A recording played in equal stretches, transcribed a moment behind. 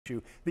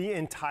The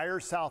entire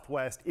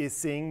Southwest is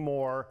seeing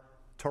more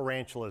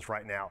tarantulas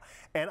right now,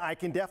 and I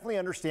can definitely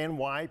understand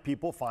why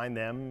people find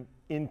them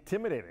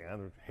intimidating.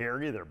 They're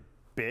hairy, they're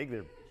big,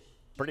 they're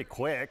pretty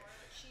quick.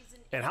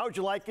 And how would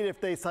you like it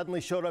if they suddenly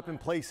showed up in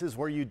places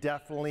where you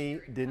definitely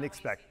didn't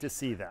expect to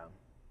see them?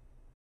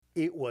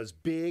 It was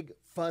big,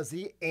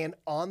 fuzzy, and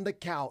on the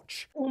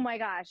couch. Oh my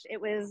gosh, it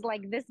was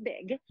like this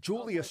big.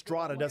 Julie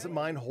Estrada doesn't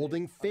mind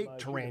holding fake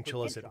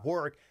tarantulas at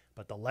work,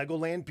 but the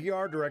Legoland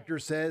PR director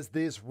says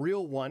this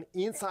real one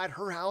inside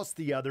her house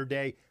the other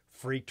day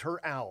freaked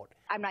her out.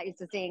 I'm not used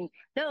to seeing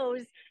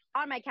those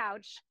on my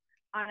couch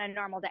on a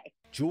normal day.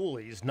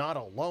 Julie's not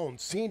alone.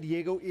 San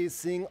Diego is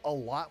seeing a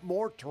lot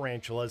more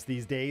tarantulas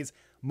these days.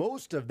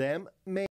 Most of them